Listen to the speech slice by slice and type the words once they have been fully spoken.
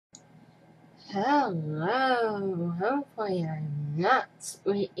Hello, hopefully I'm not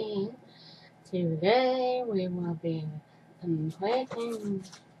squeaking. Today we will be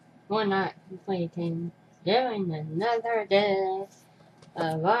doing another day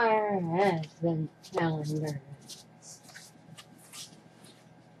of our Advent calendar.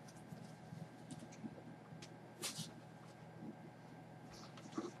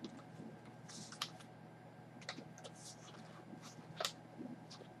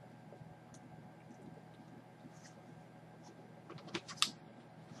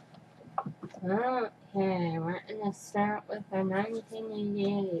 Okay, we're going to start with the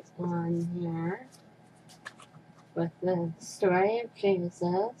 1988 one here, with the story of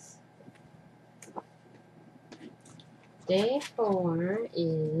Jesus. Day 4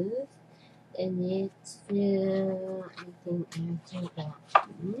 is, and it's still, I think after that.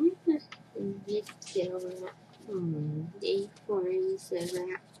 Day 4 is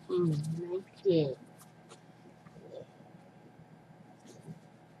about, 98.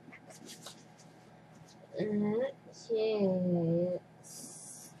 Okay,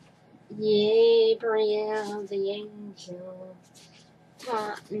 Gabriel the angel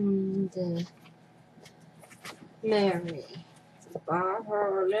taught Mary about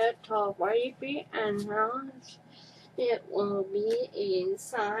her little baby and how it will be a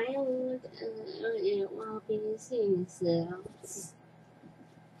sign, it will be Jesus.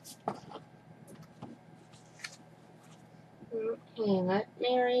 Okay, let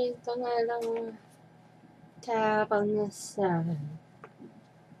me read the little tab on the side.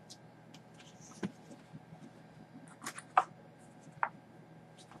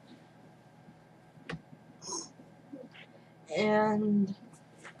 And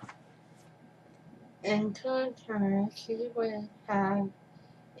told her she would have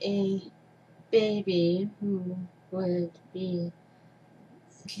a baby who would be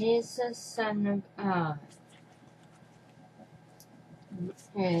Jesus, son of God.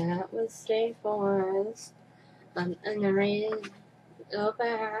 Okay, that was day 4. I'm gonna go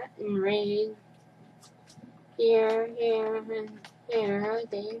back and read here, and here,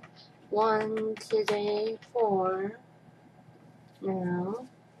 day 1 to day 4 now.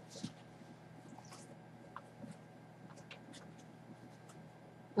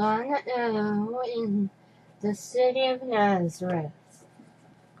 Long ago in the city of Nazareth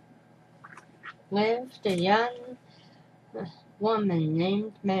lived a young woman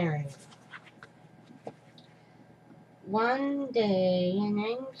named Mary. One day an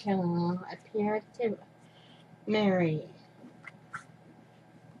angel appeared to Mary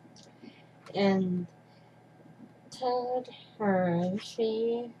and told her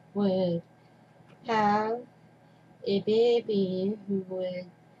she would have a baby who would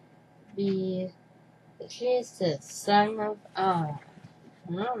be Jesus, son of God.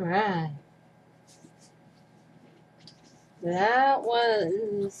 Alright. That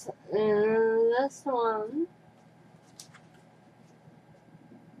was this one.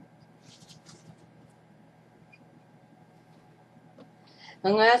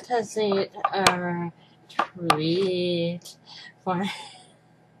 And let us eat our treat for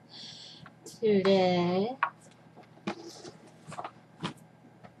today.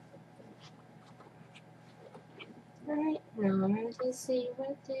 Right now, let's see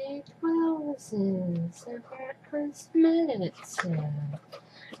what day 12 is of our Cosmetic set.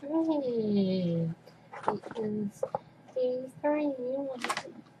 Right, because day 3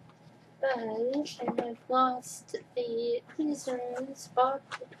 but I've lost the tweezers, bought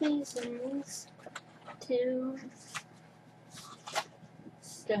the tweezers to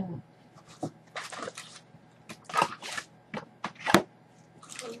stuff.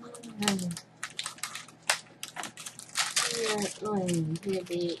 Not going to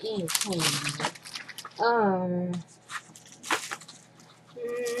be eating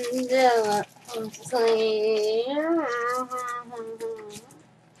delicately.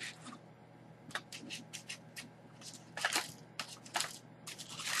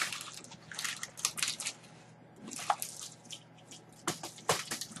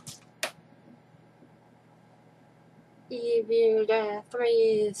 Review the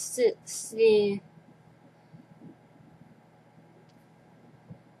 360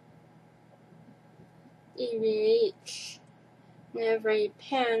 each and every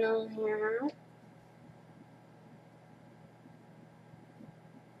panel here.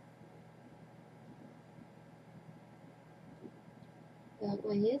 At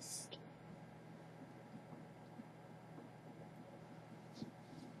least.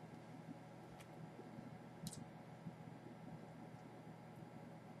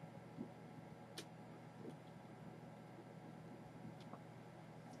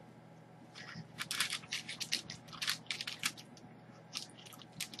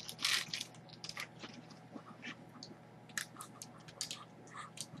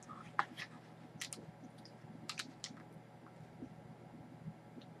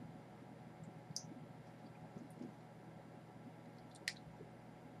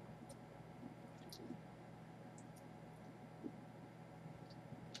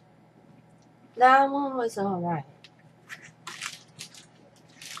 That one was alright.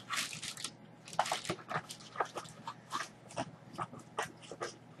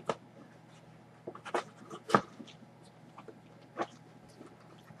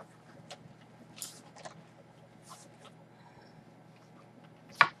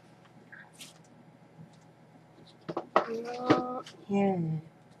 Okay.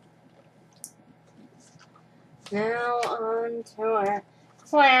 Now on to our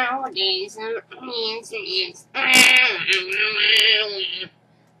cloudies and business.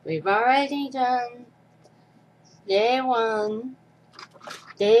 We've already done day 1,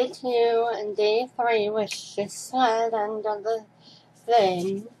 day 2, and day 3, which just slid under the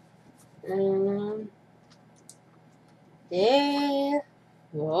thing. Day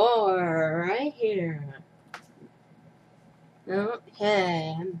 4, right here.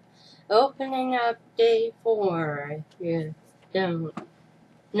 Okay, I'm opening up day 4 if you don't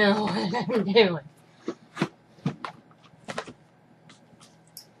know what I'm doing.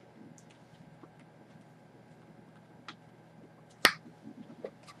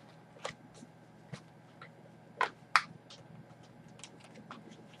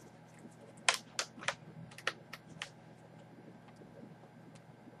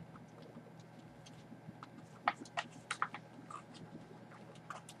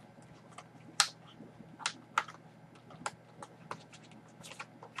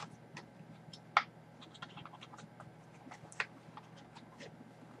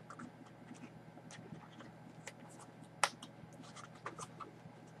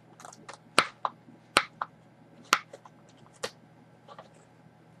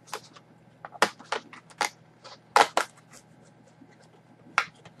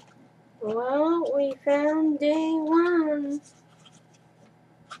 Well, we found day 1.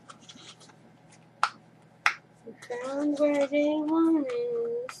 We found where day 1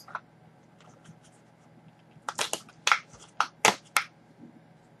 is.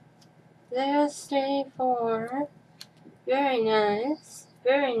 There's day 4. Very nice.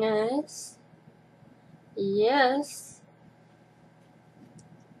 Very nice. Yes.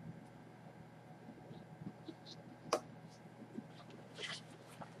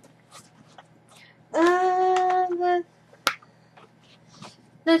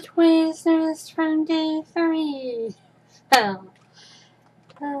 The Twizzlers from day 3. Oh.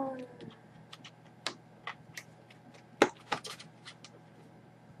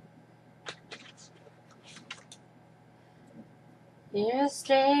 Here's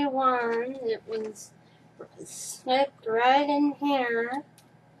day 1. It was slipped right in here.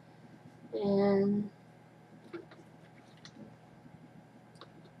 And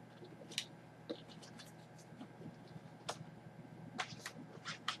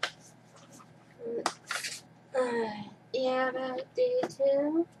yeah, about day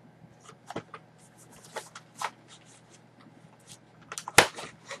 2.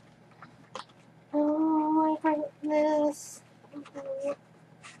 Oh, I hurt this.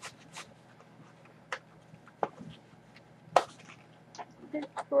 I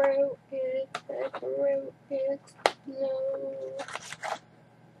broke it. I broke it. No.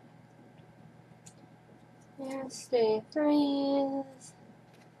 Yes, day 3 is.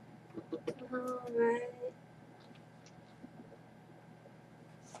 Alright.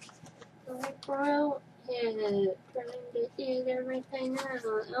 I broke it. Trying to eat everything out.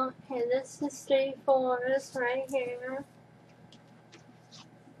 Okay, this is day 4. It's right here.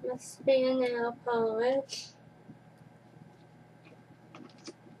 Must be a nail polish.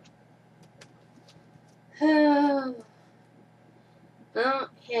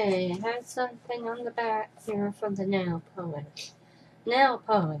 Okay, it has something on the back here for the nail polish. Nail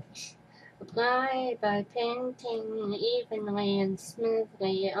polish. Apply by painting evenly and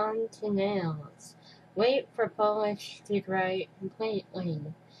smoothly onto nails. Wait for polish to dry completely.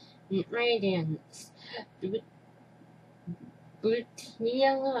 Ingredients.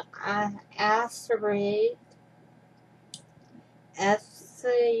 Butyl acetate,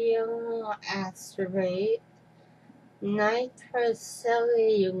 ethyl acetate,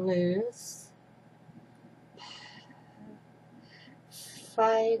 nitrocellulose,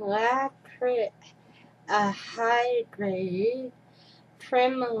 phylactic hydrate,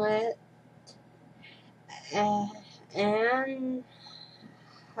 tremolate, anhydride,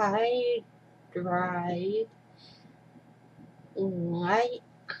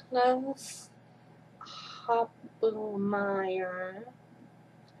 Lycos, Hoppelmeyer,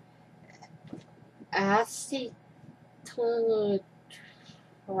 acetyl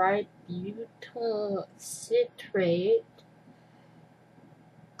citrate,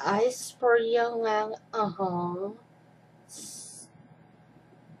 isoprolyl alcohol,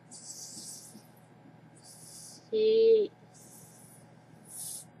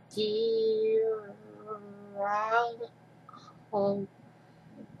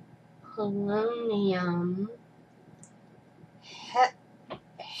 polonium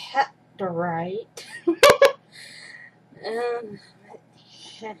heptarite,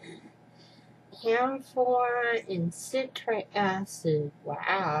 camphor and citric acid.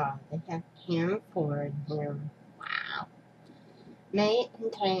 Wow, they have camphor in here. Wow. May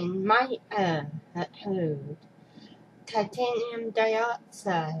contain code, titanium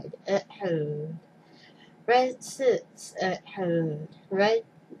dioxide code, red 6 code, red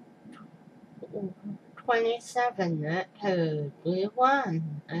 27 code, blue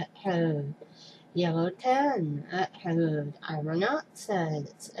 1 code, yellow 10 code, iron oxide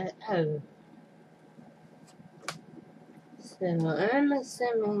code. So I'm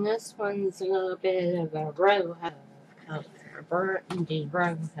assuming this one's a little bit of a rojo color, burgundy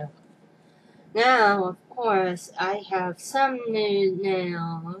rojo. Now, of course, I have some nude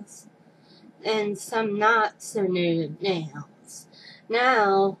nails and some not so nude nails.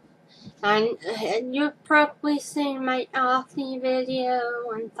 Now, you've probably seen my Alfie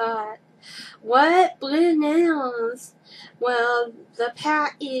video and thought, what, blue nails? Well, the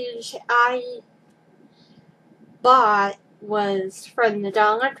package I bought was from the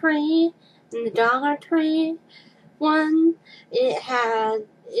Dollar Tree, and the Dollar Tree one,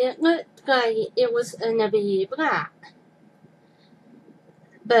 it looked like it was gonna be black.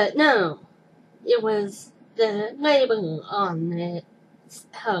 But no, it was the label on the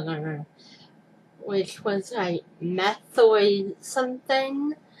color, which was like methoid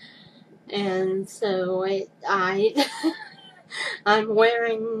something. And so I'm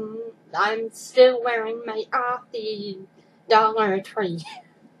still wearing my Alfie Dollar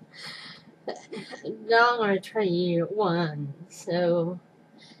Tree one. So,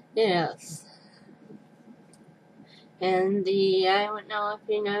 yes. And I don't know if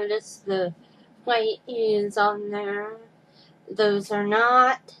you noticed, the plate is on there. Those are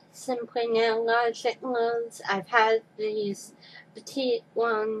not Simply Nail Logic ones. I've had these petite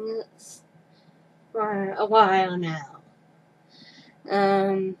ones for a while now.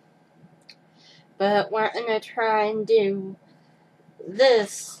 But we're gonna try and do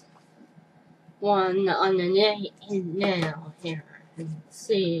this one on the nail here and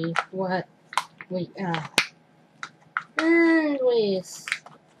see what we got. And we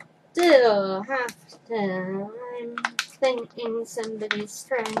still have to. I'm thinking somebody's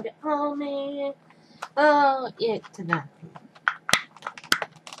trying to call me. I'll get to that.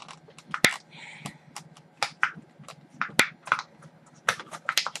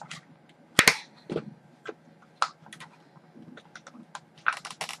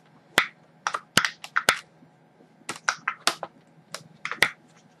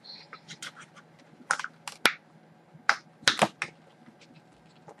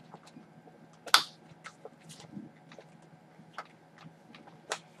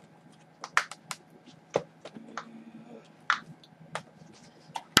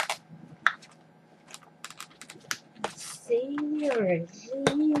 C or a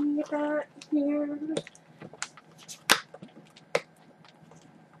G back here.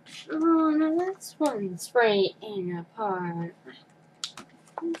 Oh, no, this one's breaking apart.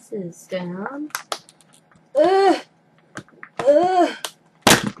 This is down. Ugh! Ugh!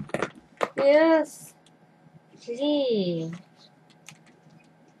 Yes! G.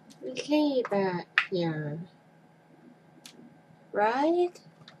 G back here. Right?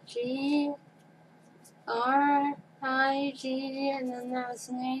 G. R. I. G. And then there's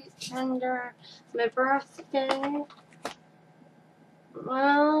an H under my birthday.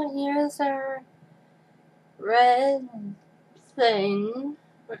 Well, here's our red thing.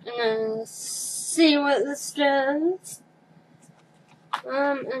 We're gonna see what this does.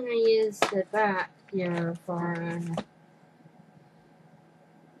 I'm gonna use the back here for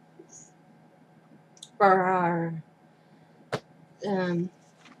our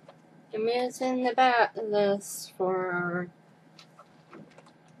I'm using the back of this for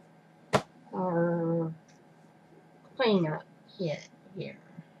our cleanup kit here.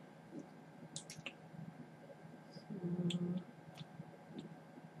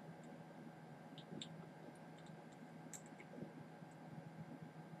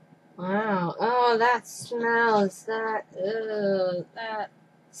 Wow. Oh, that smells. That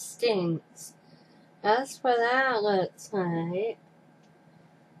stinks. That's what that looks like.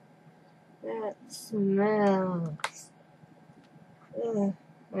 That smells. Ugh.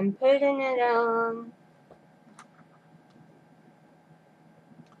 I'm putting it on.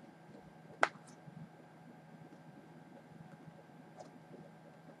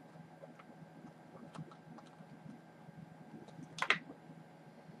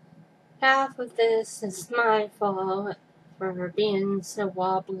 Half of this is my fault for being so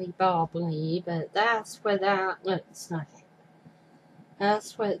wobbly bobbly, but that's what that looks like.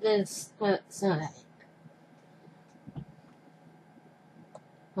 That's what this looks like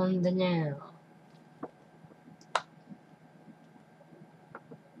on the nail.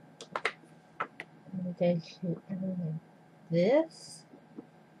 Okay, this.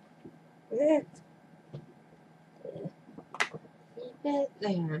 Keep it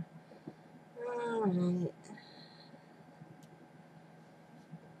there. Alright.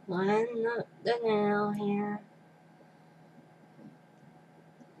 Line up the nail here.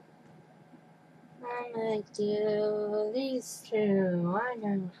 I might do these two. I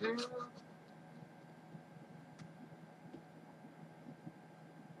don't know.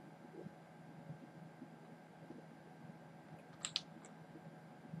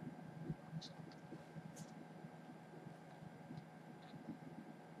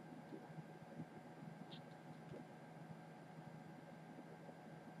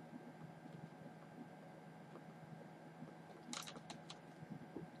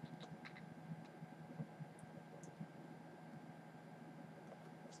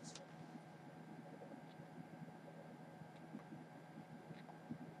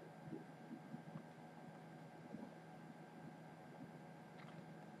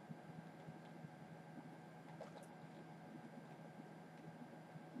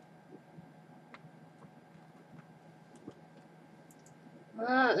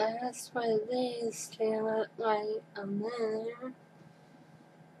 Well, that's what these two look like on there.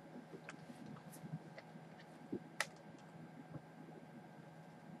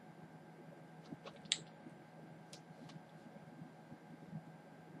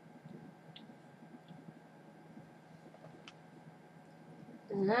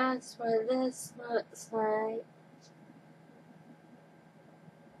 And that's what this looks like.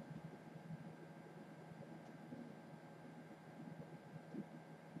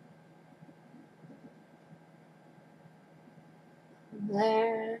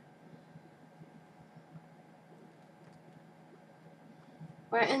 There.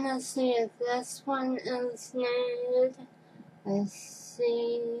 We're gonna see if this one is nude. Let's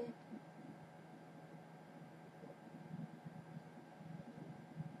see.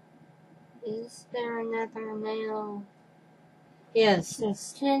 Is there another nail? Yes,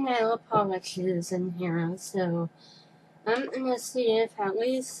 there's 2 nail polishes in here, so I'm gonna see if at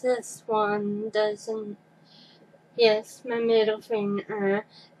least this one doesn't. Yes, my middle finger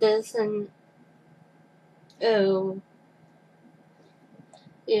doesn't. Oh.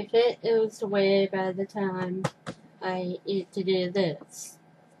 If it goes away by the time I get to do this.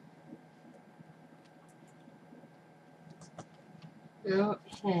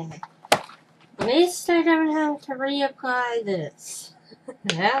 Okay. At least I don't have to reapply this.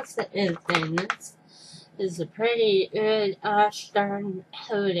 That's the good thing. This is a pretty good gosh darn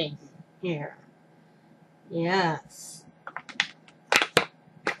coating here. Yes.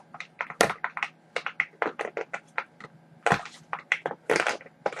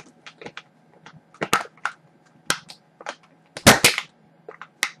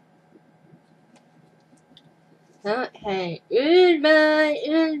 Okay, goodbye.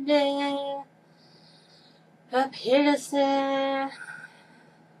 Up here to say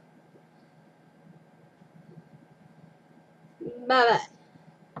bye-bye.